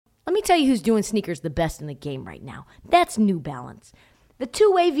me tell you who's doing sneakers the best in the game right now. That's New Balance. The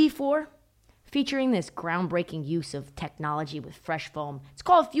two-way V4, featuring this groundbreaking use of technology with fresh foam. It's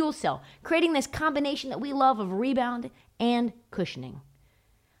called Fuel Cell, creating this combination that we love of rebound and cushioning.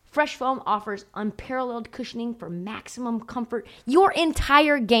 Fresh foam offers unparalleled cushioning for maximum comfort your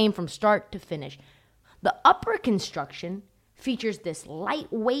entire game from start to finish. The upper construction features this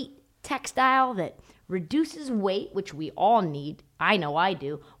lightweight textile that reduces weight, which we all need, I know I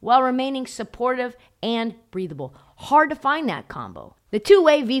do, while remaining supportive and breathable. Hard to find that combo. The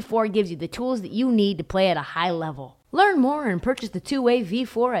two-way V4 gives you the tools that you need to play at a high level. Learn more and purchase the two-way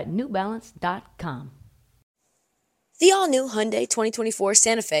V4 at newbalance.com. The all-new Hyundai 2024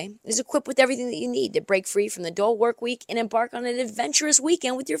 Santa Fe is equipped with everything that you need to break free from the dull work week and embark on an adventurous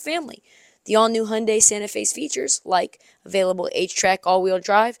weekend with your family. The all-new Hyundai Santa Fe's features, like available H-Track all-wheel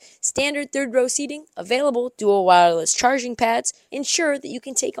drive, standard third-row seating, available dual wireless charging pads, ensure that you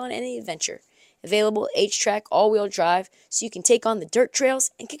can take on any adventure. Available H-Track all-wheel drive so you can take on the dirt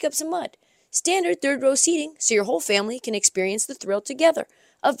trails and kick up some mud. Standard third-row seating so your whole family can experience the thrill together.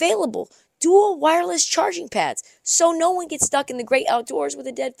 Available dual wireless charging pads so no one gets stuck in the great outdoors with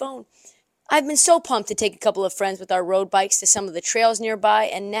a dead phone. I've been so pumped to take a couple of friends with our road bikes to some of the trails nearby,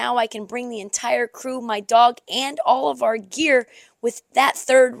 and now I can bring the entire crew, my dog, and all of our gear with that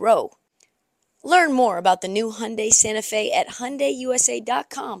third row. Learn more about the new Hyundai Santa Fe at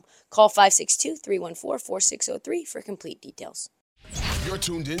HyundaiUSA.com. Call 562-314-4603 for complete details. You're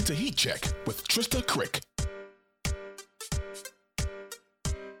tuned in to Heat Check with Trista Crick.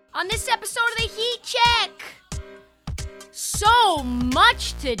 On this episode of the Heat Check, so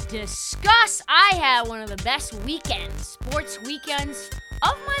much to discuss. I had one of the best sports weekends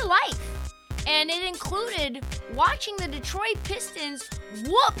of my life. And it included watching the Detroit Pistons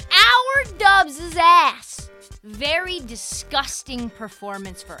whoop our Dubs' ass. Very disgusting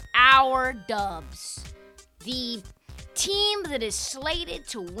performance for our Dubs. The team that is slated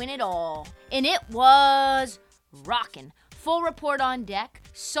to win it all. And it was rockin'. Full report on deck.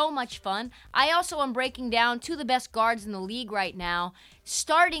 So much fun. I also am breaking down two of the best guards in the league right now,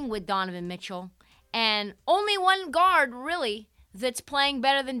 starting with Donovan Mitchell. And only one guard, really, that's playing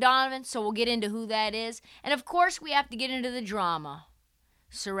better than Donovan, so we'll get into who that is. And, of course, we have to get into the drama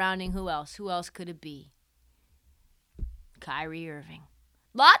surrounding who else. Who else could it be? Kyrie Irving.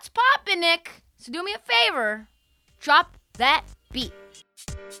 Lots poppin', Nick. So do me a favor. Drop that beat.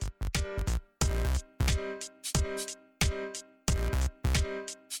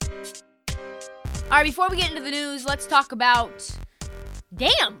 All right, before we get into the news, let's talk about...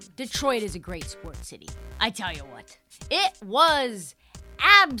 Damn, Detroit is a great sports city. I tell you what. It was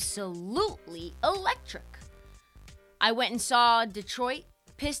absolutely electric. I went and saw Detroit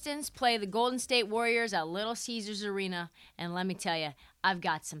Pistons play the Golden State Warriors at Little Caesars Arena, and let me tell you, I've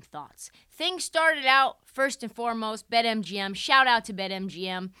got some thoughts. Things started out, first and foremost, BetMGM. Shout out to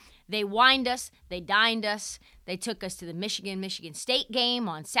BetMGM. They wined us. They dined us. They took us to the Michigan State game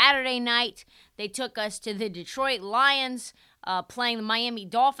on Saturday night. They took us to the Detroit Lions playing the Miami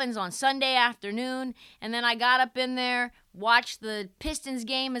Dolphins on Sunday afternoon. And then I got up in there, watched the Pistons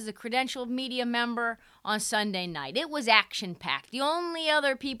game as a credentialed media member on Sunday night. It was action-packed. The only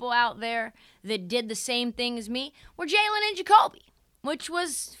other people out there that did the same thing as me were Jalen and Jacoby, which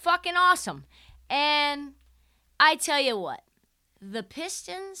was fucking awesome. And I tell you what, the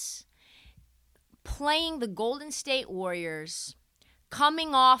Pistons playing the Golden State Warriors,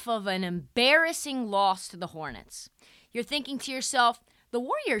 coming off of an embarrassing loss to the Hornets. You're thinking to yourself, the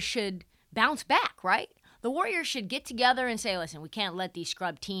Warriors should bounce back, right? The Warriors should get together and say, listen, we can't let these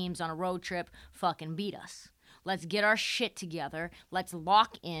scrub teams on a road trip fucking beat us. Let's get our shit together. Let's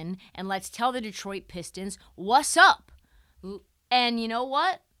lock in, and let's tell the Detroit Pistons what's up. And you know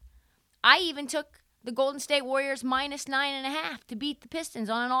what? I even took the Golden State Warriors minus 9.5 to beat the Pistons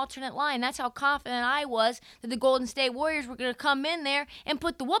on an alternate line. That's how confident I was that the Golden State Warriors were going to come in there and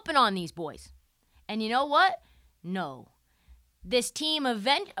put the whooping on these boys. And you know what? No. This team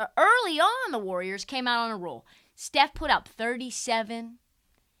early on, the Warriors came out on a roll. Steph put up 37.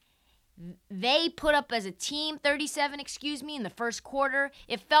 They put up as a team 37, in the first quarter.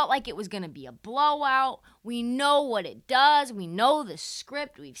 It felt like it was going to be a blowout. We know what it does. We know the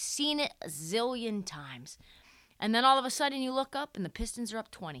script. We've seen it a zillion times. And then all of a sudden you look up and the Pistons are up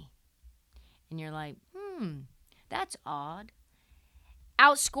 20. And you're like, that's odd.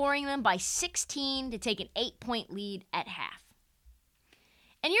 Outscoring them by 16 to take an 8-point lead at half.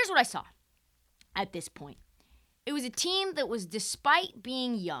 And here's what I saw at this point. It was a team that was, despite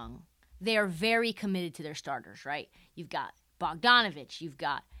being young, they are very committed to their starters, right? You've got Bogdanovich. You've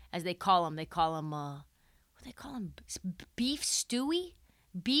got, as they call him, Beef Stewie?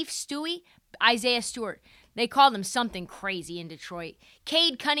 Beef Stewie, Isaiah Stewart. They called him something crazy in Detroit.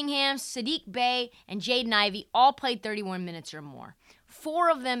 Cade Cunningham, Sadiq Bey, and Jaden Ivey all played 31 minutes or more.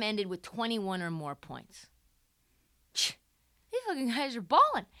 4 of them ended with 21 or more points. These fucking guys are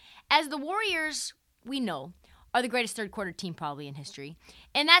balling. As the Warriors, we know, are the greatest third-quarter team probably in history.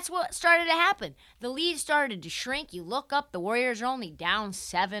 And that's what started to happen. The lead started to shrink. You look up, the Warriors are only down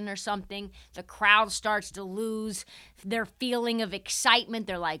 7 or something. The crowd starts to lose their feeling of excitement.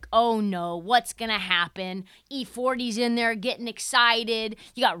 They're like, oh no, what's going to happen? E40's in there getting excited.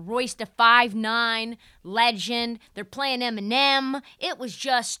 You got Royce the 5'9", legend. They're playing Eminem. It was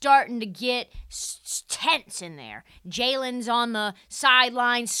just starting to get tense in there. Jalen's on the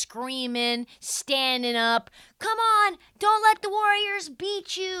sideline screaming, standing up. Come on, don't let the Warriors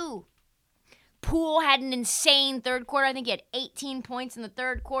beat you. Poole had an insane third quarter. I think he had 18 points in the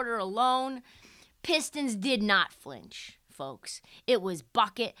third quarter alone. Pistons did not flinch, folks. It was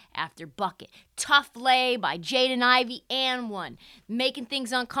bucket after bucket. Tough lay by Jaden Ivey and one. Making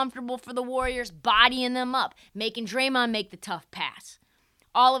things uncomfortable for the Warriors, bodying them up, making Draymond make the tough pass.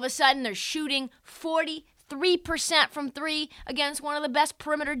 All of a sudden, they're shooting 43% from 3 against one of the best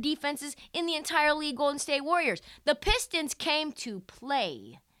perimeter defenses in the entire league, Golden State Warriors. The Pistons came to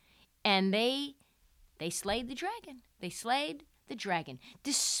play, and they slayed the dragon. They slayed the dragon.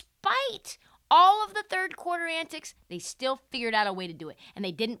 Despite all of the third quarter antics, they still figured out a way to do it. And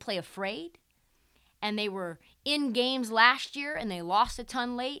they didn't play afraid. And they were in games last year, and they lost a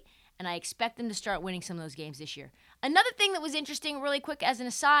ton late. And I expect them to start winning some of those games this year. Another thing that was interesting, really quick as an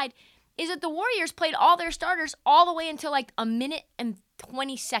aside, is that the Warriors played all their starters all the way until like a minute and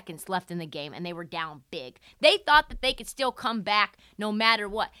 20 seconds left in the game, and they were down big. They thought that they could still come back no matter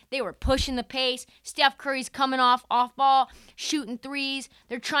what. They were pushing the pace. Steph Curry's coming off ball, shooting threes.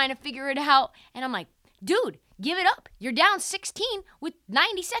 They're trying to figure it out. And I'm like, dude, give it up. You're down 16 with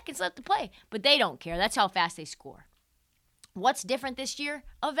 90 seconds left to play. But they don't care. That's how fast they score. What's different this year?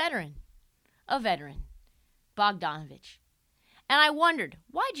 A veteran. Bogdanović. And I wondered,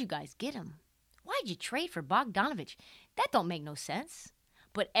 why'd you guys get him? Why'd you trade for Bogdanović? That don't make no sense.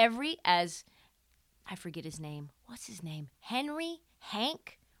 But I forget his name. What's his name?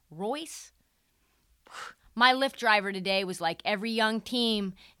 Hank? Royce? My Lyft driver today was like, every young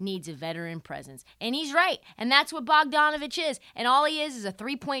team needs a veteran presence. And he's right. And that's what Bogdanović is. And all he is a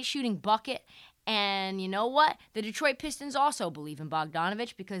three-point shooting bucket. And you know what? The Detroit Pistons also believe in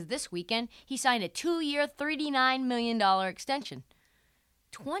Bogdanović because this weekend he signed a 2-year, $39 million extension.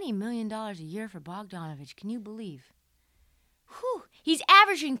 $20 million a year for Bogdanović. Can you believe? Whew. He's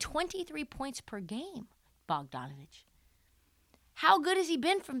averaging 23 points per game, Bogdanović. How good has he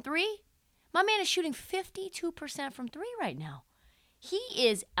been from 3? My man is shooting 52% from 3 right now. He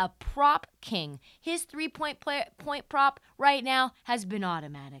is a prop king. His 3-point point prop right now has been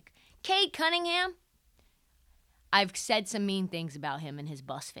automatic. Cade Cunningham, I've said some mean things about him and his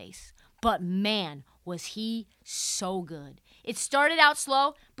bus face, but man, was he so good. It started out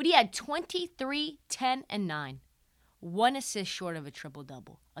slow, but he had 23, 10, and 9. 1 assist short of a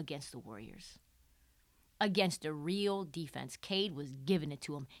triple-double against the Warriors. Against a real defense. Cade was giving it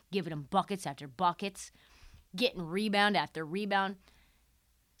to him, giving him buckets after buckets, getting rebound after rebound.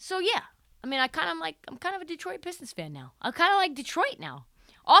 So yeah, I mean, I'm kind of a Detroit Pistons fan now. I kind of like Detroit now.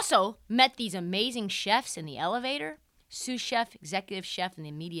 Also, met these amazing chefs in the elevator. Sous chef, executive chef in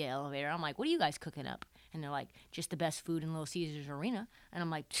the media elevator. I'm like, what are you guys cooking up? And they're like, just the best food in Little Caesars Arena. And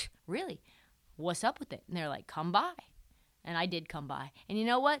I'm like, really? What's up with it? And they're like, come by. And I did come by. And you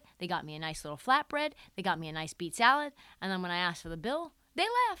know what? They got me a nice little flatbread. They got me a nice beet salad. And then when I asked for the bill, they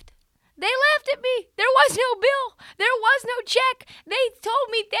laughed. They laughed at me. There was no bill. There was no check. They told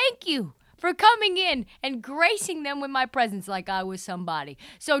me thank you for coming in and gracing them with my presence like I was somebody.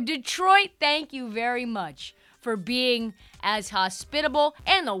 So Detroit, thank you very much for being as hospitable.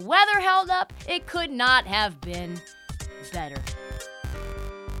 And the weather held up. It could not have been better.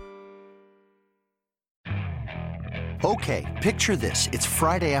 Okay, picture this. It's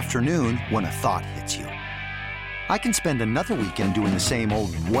Friday afternoon when a thought hits you. I can spend another weekend doing the same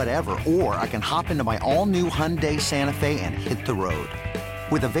old whatever, or I can hop into my all-new Hyundai Santa Fe and hit the road.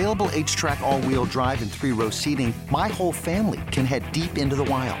 With available H-Track all-wheel drive and 3-row seating, my whole family can head deep into the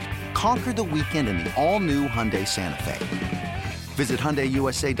wild. Conquer the weekend in the all-new Hyundai Santa Fe. Visit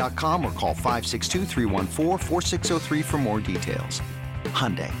HyundaiUSA.com or call 562-314-4603 for more details.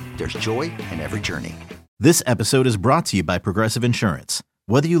 Hyundai, there's joy in every journey. This episode is brought to you by Progressive Insurance.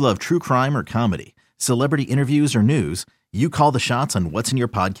 Whether you love true crime or comedy, celebrity interviews or news, you call the shots on what's in your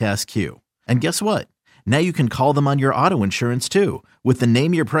podcast queue. And guess what? Now you can call them on your auto insurance too with the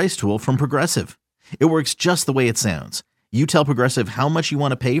Name Your Price tool from Progressive. It works just the way it sounds. You tell Progressive how much you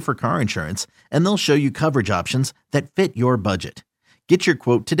want to pay for car insurance, and they'll show you coverage options that fit your budget. Get your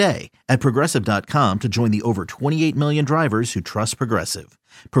quote today at Progressive.com to join the over 28 million drivers who trust Progressive.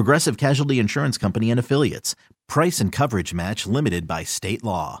 Progressive Casualty Insurance Company and Affiliates. Price and coverage match limited by state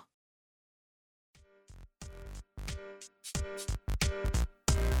law.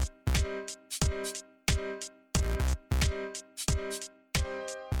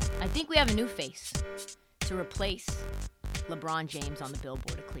 I think we have a new face to replace LeBron James on the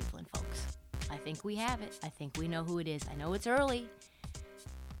billboard of Cleveland, folks. I think we have it. I think we know who it is. I know it's early,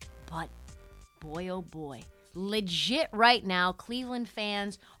 but boy, oh boy. Legit right now, Cleveland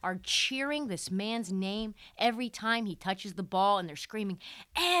fans are cheering this man's name every time he touches the ball, and they're screaming,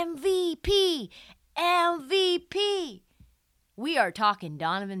 MVP, MVP. We are talking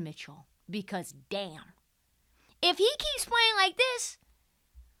Donovan Mitchell, because damn, if he keeps playing like this,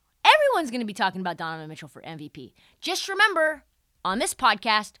 everyone's going to be talking about Donovan Mitchell for MVP. Just remember, on this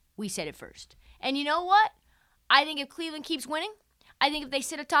podcast, we said it first. And you know what? I think if Cleveland keeps winning, I think if they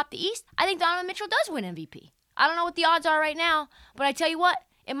sit atop the East, I think Donovan Mitchell does win MVP. I don't know what the odds are right now, but I tell you what,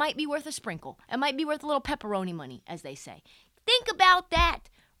 it might be worth a sprinkle. It might be worth a little pepperoni money, as they say. Think about that.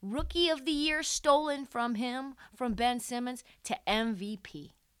 Rookie of the Year stolen from him, from Ben Simmons, to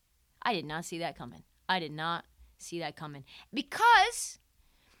MVP. I did not see that coming. Because,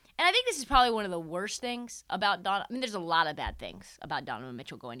 and I think this is probably one of the worst things about there's a lot of bad things about Donovan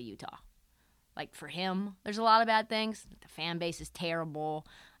Mitchell going to Utah. Like, for him, there's a lot of bad things. The fan base is terrible.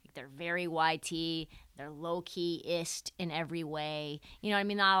 Like, they're very YT. They're low-key-ist in every way. You know what I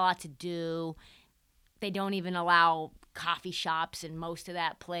mean? Not a lot to do. They don't even allow coffee shops in most of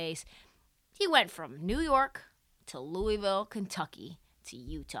that place. He went from New York to Louisville, Kentucky, to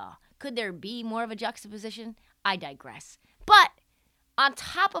Utah. Could there be more of a juxtaposition? I digress. But on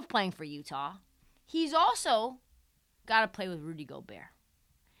top of playing for Utah, he's also got to play with Rudy Gobert.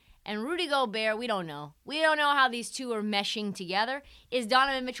 And Rudy Gobert, we don't know. We don't know how these two are meshing together. Is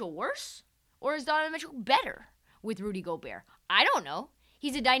Donovan Mitchell worse? Or is Donovan Mitchell better with Rudy Gobert? I don't know.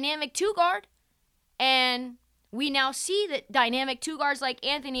 He's a dynamic two-guard. And we now see that dynamic two-guards like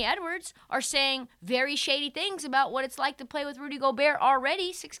Anthony Edwards are saying very shady things about what it's like to play with Rudy Gobert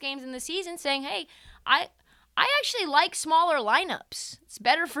already, 6 games in the season, saying, hey, I actually like smaller lineups. It's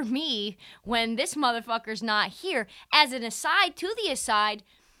better for me when this motherfucker's not here. As an aside to the aside,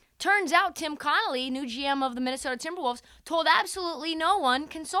 turns out Tim Connolly, new GM of the Minnesota Timberwolves, told absolutely no one,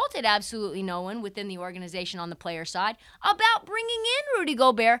 consulted absolutely no one within the organization on the player side about bringing in Rudy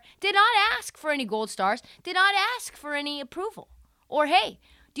Gobert, did not ask for any gold stars, did not ask for any approval. Or, hey,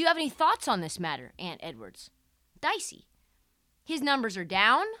 do you have any thoughts on this matter, Ant Edwards? Dicey. His numbers are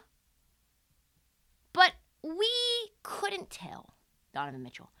down, but we couldn't tell Donovan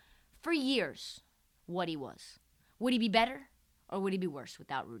Mitchell for years what he was. Would he be better? Or would he be worse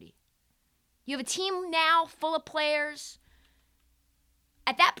without Rudy? You have a team now full of players.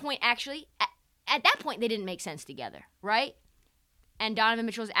 At that point, actually, at that point, they didn't make sense together, right? And Donovan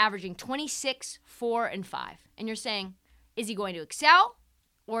Mitchell is averaging 26, 4, and 5. And you're saying, is he going to excel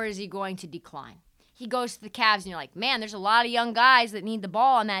or is he going to decline? He goes to the Cavs and you're like, man, there's a lot of young guys that need the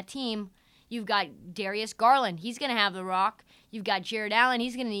ball on that team. You've got Darius Garland. He's going to have the rock. You've got Jared Allen.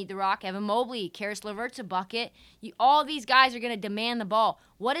 He's going to need the rock. Evan Mobley, Karis LeVert's a bucket. All these guys are going to demand the ball.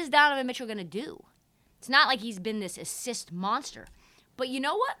 What is Donovan Mitchell going to do? It's not like he's been this assist monster. But you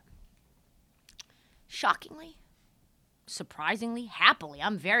know what? Shockingly, surprisingly, happily,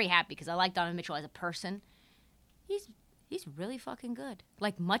 I'm very happy because I like Donovan Mitchell as a person. He's really fucking good.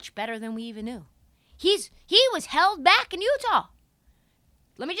 Like, much better than we even knew. He was held back in Utah.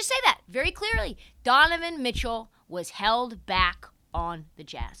 Let me just say that very clearly. Donovan Mitchell was held back on the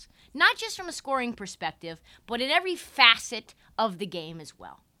Jazz. Not just from a scoring perspective, but in every facet of the game as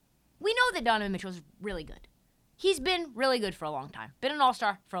well. We know that Donovan Mitchell is really good. He's been really good for a long time. Been an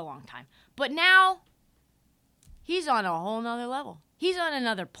all-star for a long time. But now, he's on a whole nother level. He's on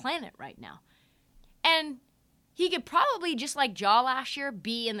another planet right now. And he could probably, just like Ja last year,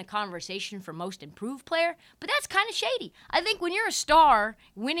 be in the conversation for most improved player, but that's kind of shady. I think when you're a star,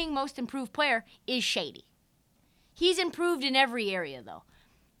 winning most improved player is shady. He's improved in every area, though.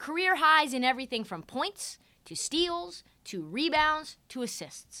 Career highs in everything from points to steals to rebounds to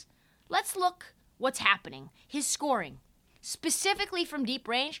assists. Let's look what's happening. His scoring, specifically from deep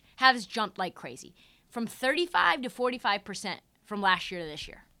range, has jumped like crazy, from 35 to 45% from last year to this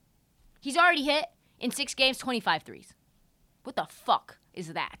year. He's already hit, in 6 games, 25 threes. What the fuck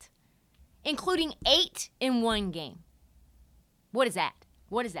is that? Including 8 in 1 game. What is that?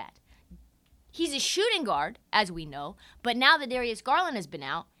 What is that? He's a shooting guard, as we know, but now that Darius Garland has been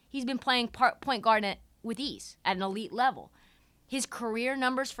out, he's been playing point guard with ease at an elite level. His career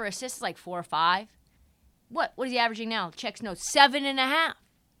numbers for assists is like 4 or 5. What is he averaging now? Checks notes, 7.5.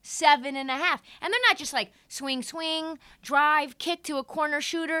 7.5. And they're not just like swing, drive, kick to a corner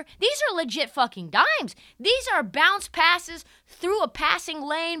shooter. These are legit fucking dimes. These are bounce passes through a passing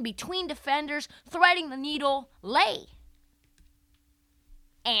lane between defenders, threading the needle, lay.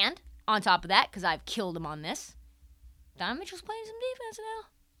 And on top of that, because I've killed him on this, Donovan Mitchell's playing some defense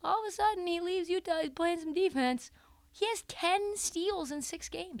now. All of a sudden, he leaves Utah, he's playing some defense. He has 10 steals in 6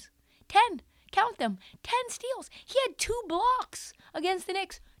 games. 10. Count them. 10 steals. He had 2 blocks against the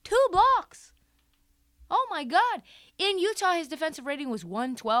Knicks. 2 blocks. Oh, my God. In Utah, his defensive rating was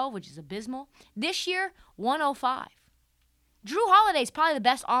 112, which is abysmal. This year, 105. Drew Holiday's probably the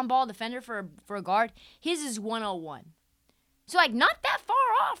best on-ball defender for a guard. His is 101. So, like, not that far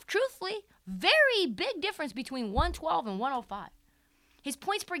off, truthfully. Very big difference between 112 and 105. His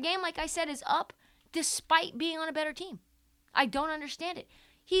points per game, like I said, is up despite being on a better team. I don't understand it.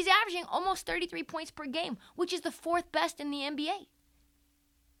 He's averaging almost 33 points per game, which is the 4th best in the NBA.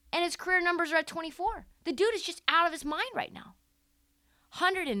 And his career numbers are at 24. The dude is just out of his mind right now.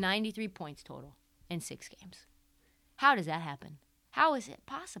 193 points total in 6 games. How does that happen? How is it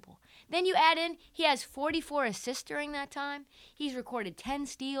possible? Then you add in, he has 44 assists during that time. He's recorded 10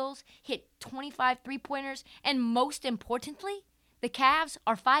 steals, hit 25 three-pointers, and most importantly, the Cavs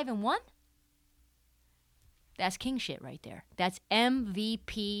are 5-1. That's king shit right there. That's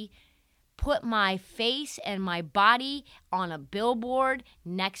MVP. Put my face and my body on a billboard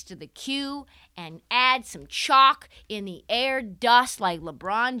next to the Q and add some chalk in the air dust like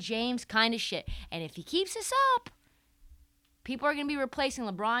LeBron James kind of shit. And if he keeps this up, people are going to be replacing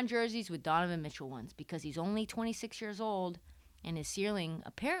LeBron jerseys with Donovan Mitchell ones because he's only 26 years old and his ceiling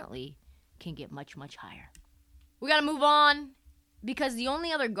apparently can get much, much higher. We got to move on because the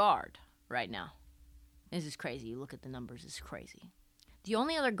only other guard right now, this is crazy. You look at the numbers, it's crazy. The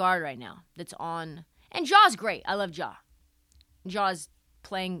only other guard right now that's on, and Ja's great. I love Ja. Ja's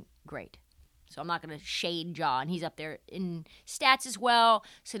playing great. So I'm not going to shade Ja, and he's up there in stats as well.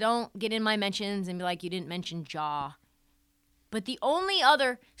 So don't get in my mentions and be like, you didn't mention Ja. But the only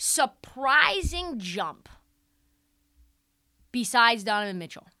other surprising jump besides Donovan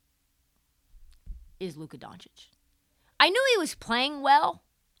Mitchell is Luka Doncic. I knew he was playing well.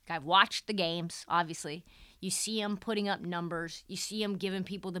 I've watched the games, obviously. You see him putting up numbers. You see him giving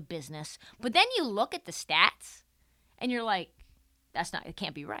people the business. But then you look at the stats, and you're like, it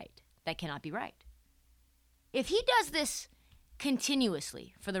can't be right. That cannot be right. If he does this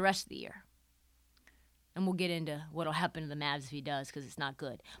continuously for the rest of the year, and we'll get into what will happen to the Mavs if he does, because it's not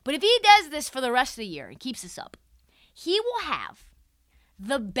good. But if he does this for the rest of the year and keeps this up, he will have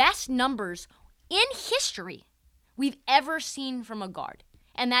the best numbers in history we've ever seen from a guard.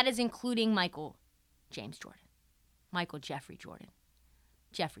 And that is including Michael James Jordan. Michael Jeffrey Jordan.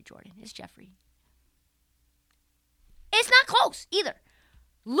 Jeffrey Jordan. It's Jeffrey. It's not close either.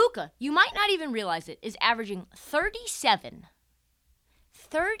 Luka, you might not even realize it, is averaging 37,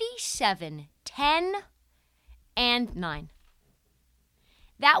 10, and 9.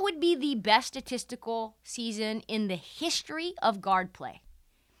 That would be the best statistical season in the history of guard play.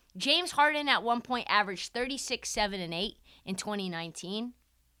 James Harden at one point averaged 36, 7, and 8 in 2019.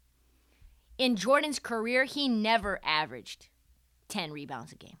 In Jordan's career, he never averaged 10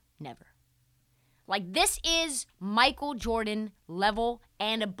 rebounds a game. Never. Like, this is Michael Jordan level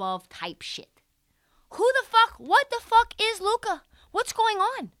and above type shit. What the fuck is Luka? What's going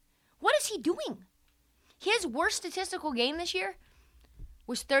on? What is he doing? His worst statistical game this year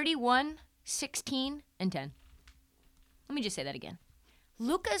was 31, 16, and 10. Let me just say that again.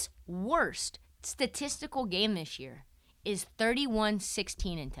 Luka's worst statistical game this year is 31,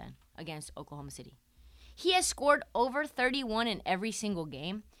 16, and 10 against Oklahoma City. He has scored over 31 in every single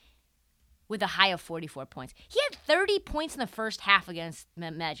game with a high of 44 points. He had 30 points in the first half against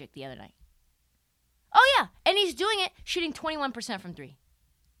Magic the other night. Oh, yeah, and he's doing it shooting 21% from 3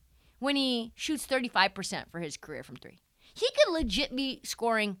 when he shoots 35% for his career from 3. He could legit be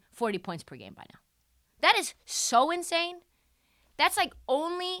scoring 40 points per game by now. That is so insane. That's like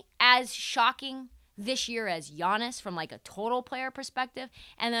only as shocking this year as Giannis from like a total player perspective,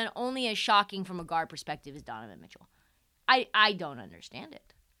 and then only as shocking from a guard perspective as Donovan Mitchell. I don't understand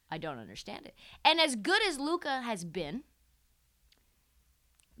it. I don't understand it. And as good as Luka has been,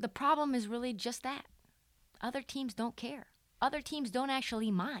 the problem is really just that. Other teams don't care. Other teams don't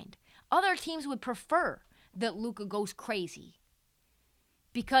actually mind. Other teams would prefer that Luka goes crazy.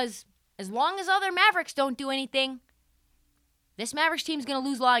 Because as long as other Mavericks don't do anything, this Mavericks team's going to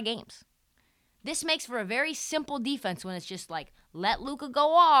lose a lot of games. This makes for a very simple defense when it's just like, let Luka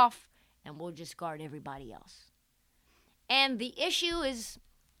go off and we'll just guard everybody else. And the issue is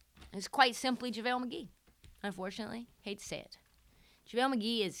quite simply JaVale McGee. Unfortunately, hate to say it. JaVale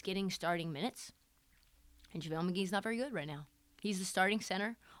McGee is getting starting minutes, and JaVale McGee's not very good right now. He's the starting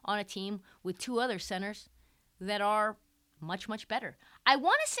center on a team with two other centers that are much, much better. I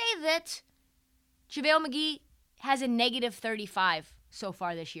want to say that JaVale McGee has a negative 35 so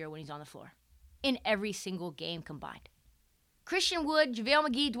far this year when he's on the floor in every single game combined. Christian Wood, JaVale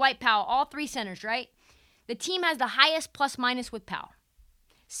McGee, Dwight Powell, all three centers, right? The team has the highest plus-minus with Powell,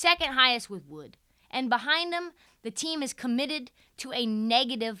 second highest with Wood. And behind them, the team is committed to a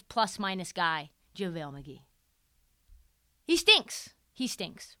negative plus-minus guy, JaVale McGee. He stinks. He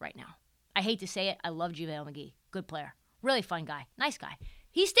stinks right now. I hate to say it. I love JaVale McGee. Good player. Really fun guy. Nice guy.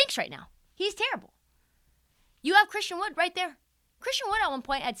 He stinks right now. He's terrible. You have Christian Wood right there. Christian Wood at one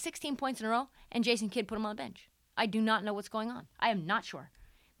point had 16 points in a row, and Jason Kidd put him on the bench. I do not know what's going on. I am not sure.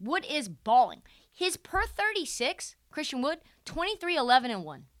 Wood is balling. His per 36, Christian Wood, 23, 11, and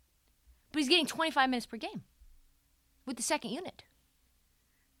 1. But he's getting 25 minutes per game with the second unit.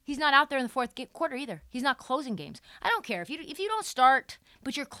 He's not out there in the fourth quarter either. He's not closing games. I don't care. If you don't start,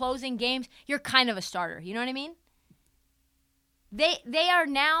 but you're closing games, you're kind of a starter. You know what I mean? They are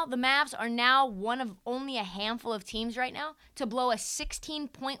now, the Mavs are now one of only a handful of teams right now to blow a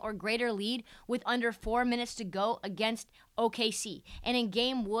 16-point or greater lead with under 4 minutes to go against OKC. And in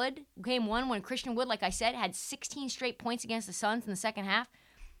game one, when Christian Wood, like I said, had 16 straight points against the Suns in the second half,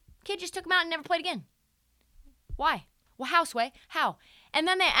 Kid just took him out and never played again. Why? Well, how, Sway? How? And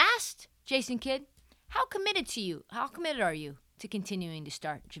then they asked Jason Kidd, how committed are you to continuing to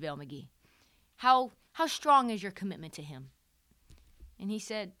start JaVale McGee? How strong is your commitment to him? And he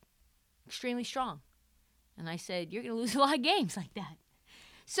said, extremely strong. And I said, you're going to lose a lot of games like that.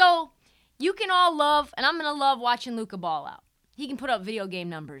 So you can all love, and I'm going to love watching Luka ball out. He can put up video game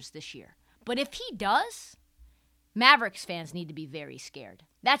numbers this year. But if he does, Mavericks fans need to be very scared.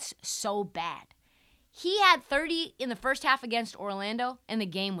 That's so bad. He had 30 in the first half against Orlando, and the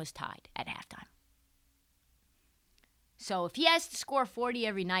game was tied at halftime. So if he has to score 40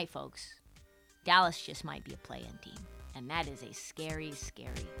 every night, folks, Dallas just might be a play-in team. And that is a scary,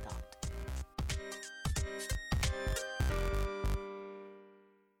 scary thought.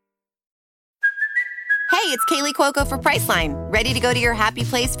 Hey, it's Kaylee Cuoco for Priceline. Ready to go to your happy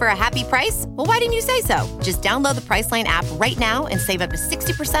place for a happy price? Well, why didn't you say so? Just download the Priceline app right now and save up to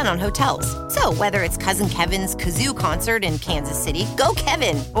 60% on hotels. So whether it's Cousin Kevin's Kazoo Concert in Kansas City, go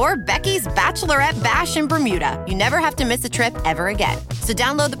Kevin, or Becky's Bachelorette Bash in Bermuda, you never have to miss a trip ever again. So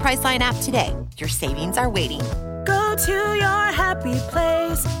download the Priceline app today. Your savings are waiting. Go to your happy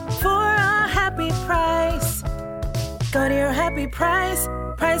place for a happy price. Go to your happy price,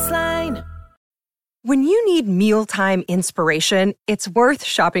 Priceline. When you need mealtime inspiration, it's worth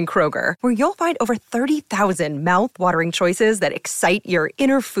shopping Kroger, where you'll find over 30,000 mouth-watering choices that excite your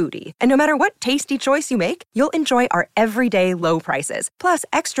inner foodie. And no matter what tasty choice you make, you'll enjoy our everyday low prices, plus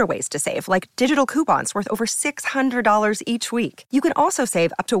extra ways to save, like digital coupons worth over $600 each week. You can also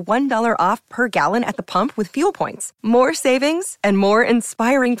save up to $1 off per gallon at the pump with fuel points. More savings and more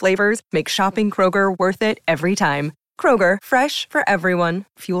inspiring flavors make shopping Kroger worth it every time. Kroger, fresh for everyone.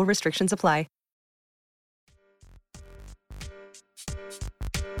 Fuel restrictions apply.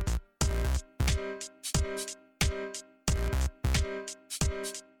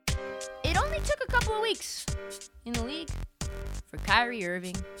 Took a couple of weeks in the league for Kyrie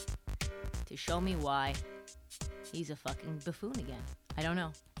Irving to show me why he's a fucking buffoon again. I don't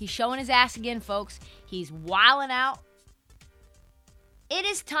know. He's showing his ass again, folks. He's wilding out. It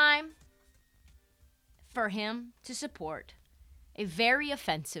is time for him to support a very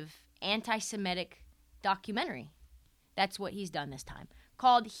offensive anti-Semitic documentary. That's what he's done this time.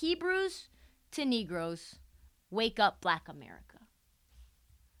 Called Hebrews to Negroes, Wake Up Black America.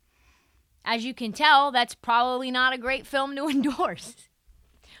 As you can tell, that's probably not a great film to endorse.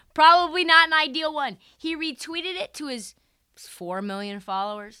 Probably not an ideal one. He retweeted it to his 4 million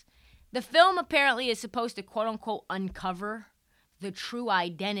followers. The film apparently is supposed to, quote-unquote, uncover the true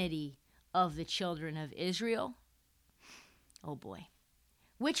identity of the children of Israel. Oh, boy.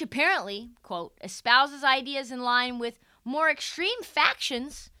 Which apparently, quote, espouses ideas in line with more extreme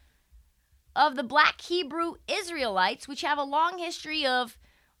factions of the black Hebrew Israelites, which have a long history of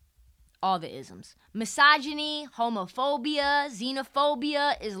all the isms: misogyny, homophobia,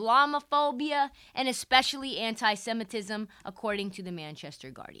 xenophobia, Islamophobia, and especially anti-Semitism, according to the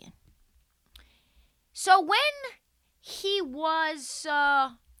Manchester Guardian. So when he was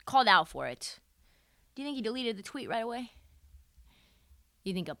called out for it, do you think he deleted the tweet right away?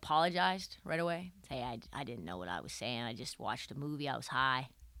 You think apologized right away? Hey, I didn't know what I was saying. I just watched a movie. I was high.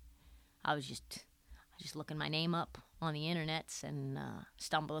 I was just looking my name up on the internets and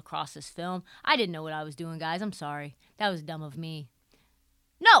stumbled across this film. I didn't know what I was doing, guys. I'm sorry. That was dumb of me.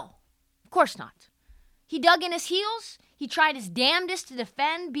 No, of course not. He dug in his heels. He tried his damnedest to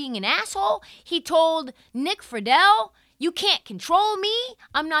defend being an asshole. He told Nick Friedel, "You can't control me.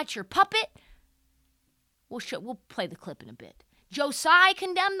 I'm not your puppet." We'll play the clip in a bit. Joe Tsai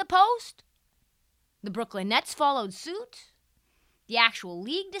condemned the post. The Brooklyn Nets followed suit. The actual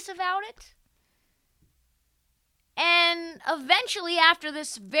league disavowed it. And eventually, after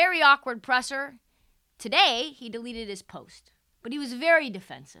this very awkward presser, today he deleted his post. But he was very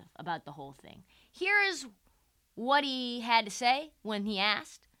defensive about the whole thing. Here is what he had to say when he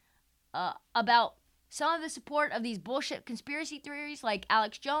asked about some of the support of these bullshit conspiracy theories like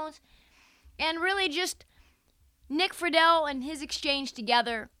Alex Jones, and really just Nick Friedel and his exchange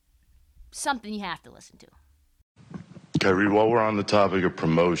together, something you have to listen to. Kyrie, while we're on the topic of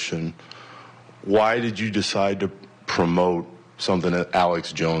promotion, why did you decide to promote something that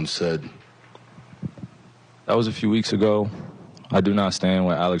Alex Jones said? That was a few weeks ago. I do not stand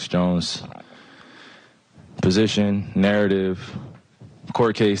with Alex Jones' position, narrative,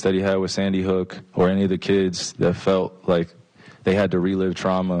 court case that he had with Sandy Hook, or any of the kids that felt like they had to relive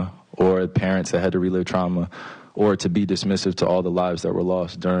trauma, or parents that had to relive trauma, or to be dismissive to all the lives that were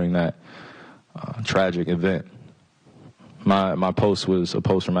lost during that tragic event. My post was a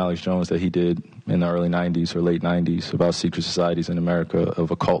post from Alex Jones that he did in the early 90s or late 90s about secret societies in America of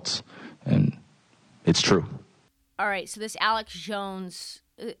occults, and it's true. All right, so this Alex Jones,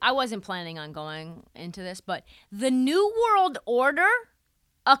 I wasn't planning on going into this, but the New World Order,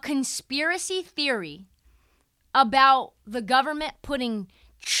 a conspiracy theory about the government putting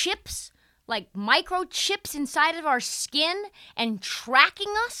chips, like microchips inside of our skin and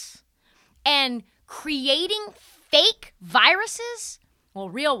tracking us and creating fake viruses, well,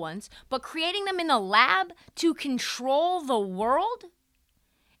 real ones, but creating them in the lab to control the world?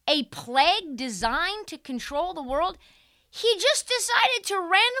 A plague designed to control the world? He just decided to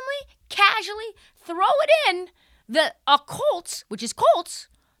randomly, casually throw it in the occults, which is cults.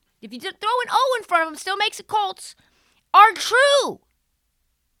 If you throw an O in front of them, still makes it cults, are true.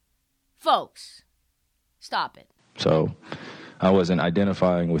 Folks, stop it. So I wasn't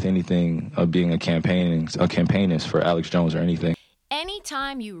identifying with anything of being a campaignist for Alex Jones or anything.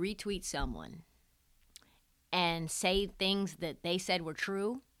 Anytime you retweet someone and say things that they said were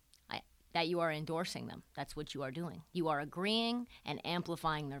true, that you are endorsing them. That's what you are doing. You are agreeing and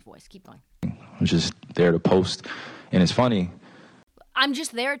amplifying their voice. Keep going. I'm just there to post. And it's funny. I'm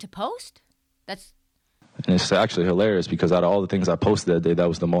just there to post? And it's actually hilarious because out of all the things I posted that day, that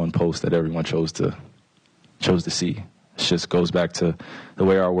was the one post that everyone chose to see. It just goes back to the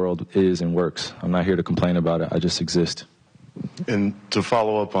way our world is and works. I'm not here to complain about it. I just exist. And to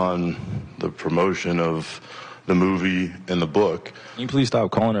follow up on the promotion of the movie and the book. Can you please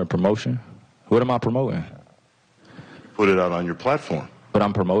stop calling it a promotion? What am I promoting? Put it out on your platform. But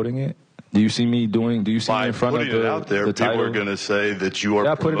I'm promoting it? Do you see me in front of the title? By putting it out there, people are going to say that you are promoting.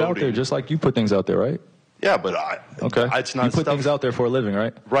 Yeah, I put it out there just like you put things out there, right? Yeah, but it's not. You put things out there for a living,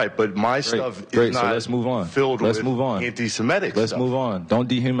 right? Right, but my stuff is not. So let's move on. Filled with anti-Semitic Let's stuff. move on. Don't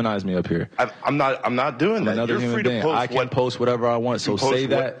dehumanize me up here. I'm not doing that. Another You're human free being. to post. I can post whatever I want. So say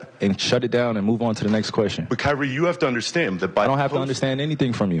that and shut it down and move on to the next question. But Kyrie, you have to understand that by I don't have to understand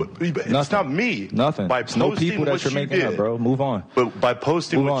anything from you. It's not me. Nothing. It's no people that you're making up, bro. Move on. But by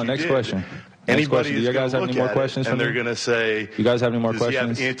posting move what on. you Next did, question. Anybody Do you guys have any more questions for me? And they're going to say, you guys have any more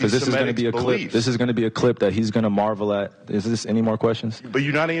questions? Because this is going to be a clip. This is going to be a clip that he's going to marvel at. Is this any more questions? But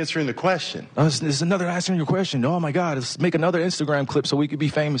you're not answering the question. Oh, this is another answering your question. Oh, my God. Let's make another Instagram clip so we could be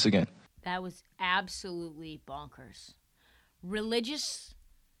famous again. That was absolutely bonkers. Religious...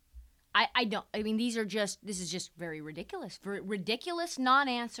 this is just very ridiculous. For ridiculous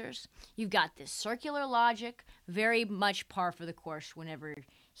non-answers, you've got this circular logic, very much par for the course whenever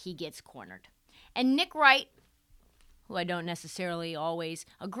he gets cornered. And Nick Wright, who I don't necessarily always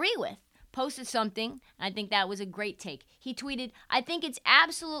agree with, posted something, and I think that was a great take. He tweeted, "I think it's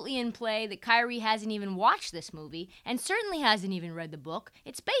absolutely in play that Kyrie hasn't even watched this movie, and certainly hasn't even read the book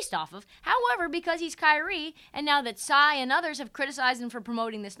it's based off of. However, because he's Kyrie, and now that Tsai and others have criticized him for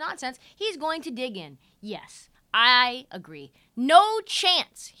promoting this nonsense, he's going to dig in." Yes, I agree. No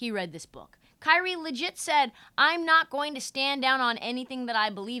chance he read this book. Kyrie legit said, "I'm not going to stand down on anything that I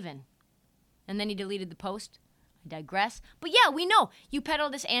believe in." And then he deleted the post. I digress. But yeah, we know you peddle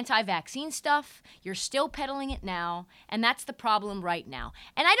this anti-vaccine stuff. You're still peddling it now. And that's the problem right now.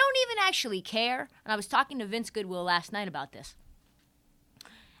 And I don't even actually care. And I was talking to Vince Goodwill last night about this.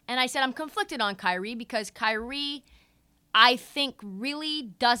 And I said I'm conflicted on Kyrie because Kyrie I think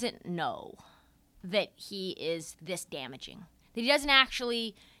really doesn't know that he is this damaging. That he doesn't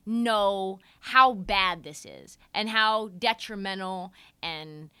actually know how bad this is and how detrimental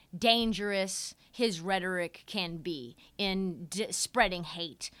and dangerous his rhetoric can be in spreading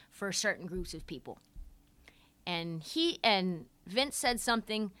hate for certain groups of people. And Vince said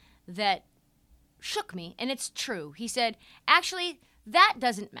something that shook me, and it's true. He said, actually, that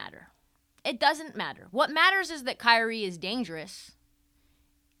doesn't matter. It doesn't matter. What matters is that Kyrie is dangerous,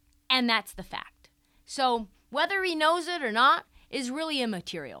 and that's the fact. So whether he knows it or not is really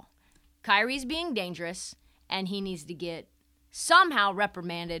immaterial. Kyrie's being dangerous, and he needs to get somehow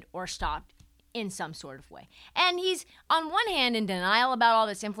reprimanded or stopped in some sort of way. And he's, on one hand, in denial about all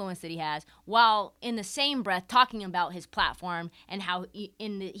this influence that he has, while in the same breath talking about his platform and how he's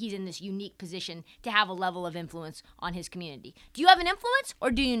in this unique position to have a level of influence on his community. Do you have an influence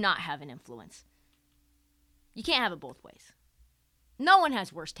or do you not have an influence? You can't have it both ways. No one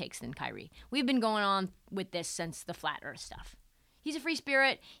has worse takes than Kyrie. We've been going on with this since the flat earth stuff. He's a free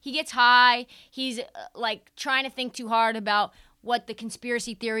spirit. He gets high. He's trying to think too hard about what the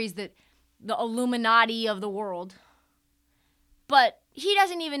conspiracy theories that the Illuminati of the world. But he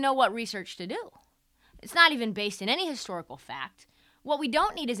doesn't even know what research to do. It's not even based in any historical fact. What we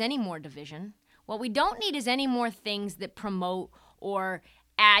don't need is any more division. What we don't need is any more things that promote or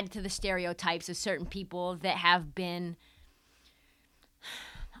add to the stereotypes of certain people that have been,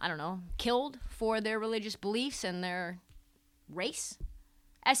 killed for their religious beliefs and their race.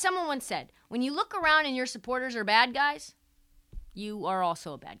 As someone once said, when you look around and your supporters are bad guys, you are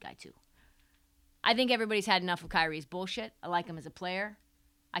also a bad guy too. I think everybody's had enough of Kyrie's bullshit. I like him as a player.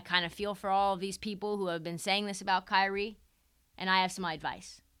 I kind of feel for all of these people who have been saying this about Kyrie, and I have some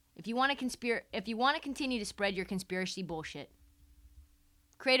advice. If you want to continue to spread your conspiracy bullshit,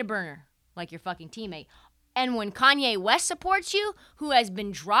 create a burner like your fucking teammate. And when Kanye West supports you, who has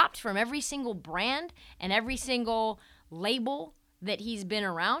been dropped from every single brand and every single label that he's been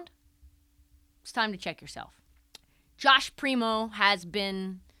around, it's time to check yourself. Josh Primo has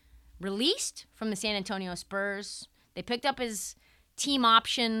been released from the San Antonio Spurs. They picked up his team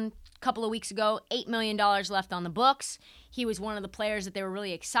option a couple of weeks ago, $8 million left on the books. He was one of the players that they were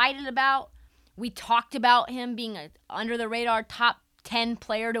really excited about. We talked about him being an under-the-radar top 10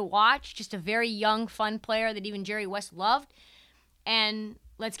 player to watch, just a very young, fun player that even Jerry West loved. And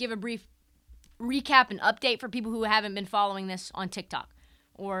let's give a brief recap and update for people who haven't been following this on TikTok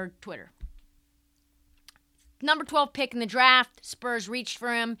or Twitter. Number 12 pick in the draft. Spurs reached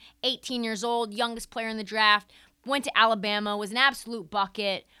for him. 18 years old, youngest player in the draft. Went to Alabama, was an absolute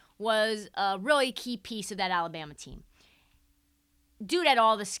bucket, was a really key piece of that Alabama team. Dude had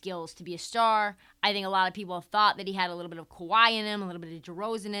all the skills to be a star. I think a lot of people thought that he had a little bit of Kawhi in him, a little bit of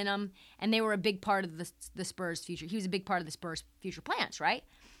DeRozan in him, and they were a big part of the Spurs' future. He was a big part of the Spurs' future plans, right?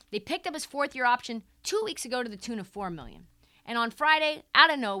 They picked up his fourth-year option 2 weeks ago to the tune of $4 million. And on Friday,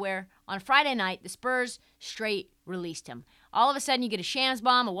 out of nowhere, on Friday night, the Spurs straight released him. All of a sudden, you get a Shams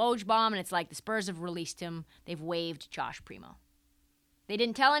bomb, a Woj bomb, and it's like the Spurs have released him. They've waived Josh Primo. They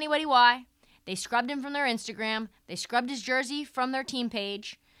didn't tell anybody why. They scrubbed him from their Instagram. They scrubbed his jersey from their team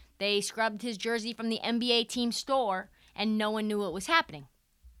page. They scrubbed his jersey from the NBA team store, and no one knew what was happening.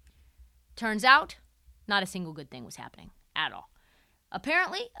 Turns out, not a single good thing was happening at all.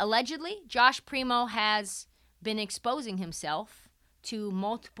 Apparently, allegedly, Josh Primo has been exposing himself to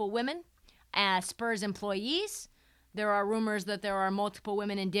multiple women as Spurs employees. There are rumors that there are multiple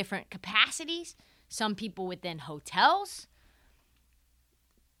women in different capacities, some people within hotels.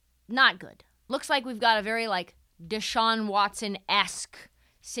 Not good. Looks like we've got a very Deshaun Watson-esque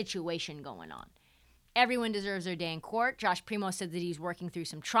situation going on. Everyone deserves their day in court. Josh Primo said that he's working through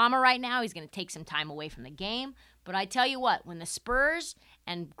some trauma right now. He's going to take some time away from the game. But I tell you what, when the Spurs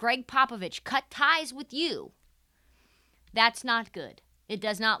and Greg Popovich cut ties with you, that's not good. It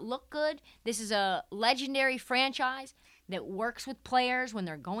does not look good. This is a legendary franchise that works with players when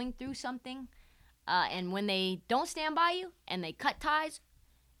they're going through something. And when they don't stand by you and they cut ties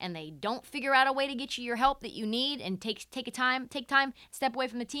and they don't figure out a way to get you your help that you need and take time, step away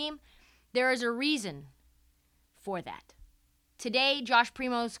from the team, there is a reason for that. Today, Josh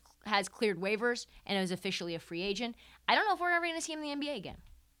Primo has cleared waivers and is officially a free agent. I don't know if we're ever going to see him in the NBA again.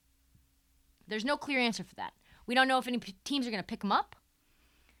 There's no clear answer for that. We don't know if any teams are going to pick him up.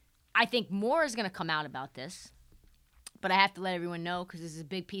 I think more is going to come out about this, but I have to let everyone know because this is a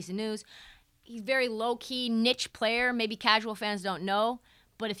big piece of news. He's a very low-key, niche player. Maybe casual fans don't know,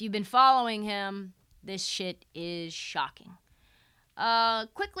 but if you've been following him, this shit is shocking.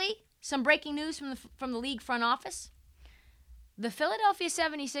 Quickly, some breaking news from the league front office. The Philadelphia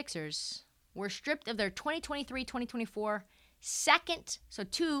 76ers were stripped of their 2023-2024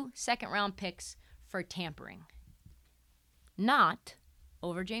 two second-round picks for tampering. Not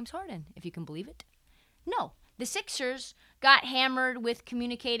over James Harden, if you can believe it. No, the Sixers got hammered with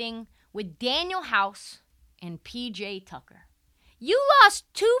communicating with Daniel House and PJ Tucker. You lost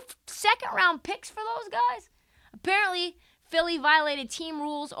 2 second-round picks for those guys? Apparently, Philly violated team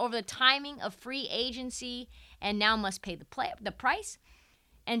rules over the timing of free agency and now must pay the price.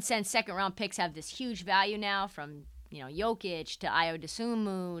 And since second-round picks have this huge value now, from Jokic to Ayo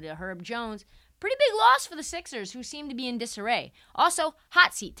Dosunmu to Herb Jones, pretty big loss for the Sixers, who seem to be in disarray. Also,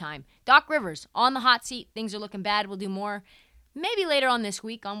 hot seat time. Doc Rivers on the hot seat. Things are looking bad. We'll do more maybe later on this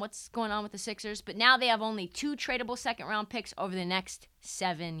week on what's going on with the Sixers. But now they have only 2 tradable second-round picks over the next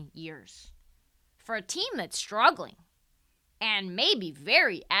 7 years. For a team that's struggling and maybe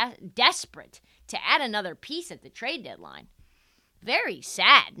very desperate to add another piece at the trade deadline. Very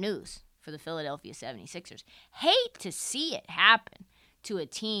sad news for the Philadelphia 76ers. Hate to see it happen to a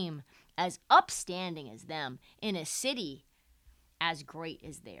team as upstanding as them in a city as great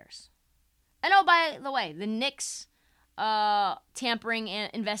as theirs. And oh, by the way, the Knicks tampering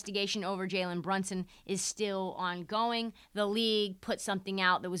investigation over Jalen Brunson is still ongoing. The league put something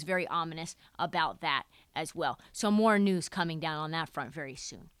out that was very ominous about that as well. So more news coming down on that front very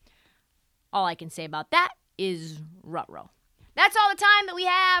soon. All I can say about that is ruh-roh. That's all the time that we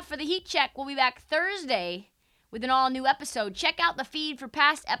have for the Heat Check. We'll be back Thursday with an all-new episode. Check out the feed for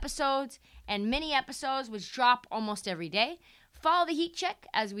past episodes and mini episodes, which drop almost every day. Follow the Heat Check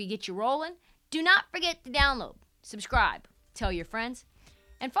as we get you rolling. Do not forget to download, subscribe, tell your friends,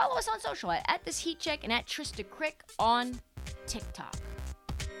 and follow us on social at This Heat Check and at Trista Crick on TikTok.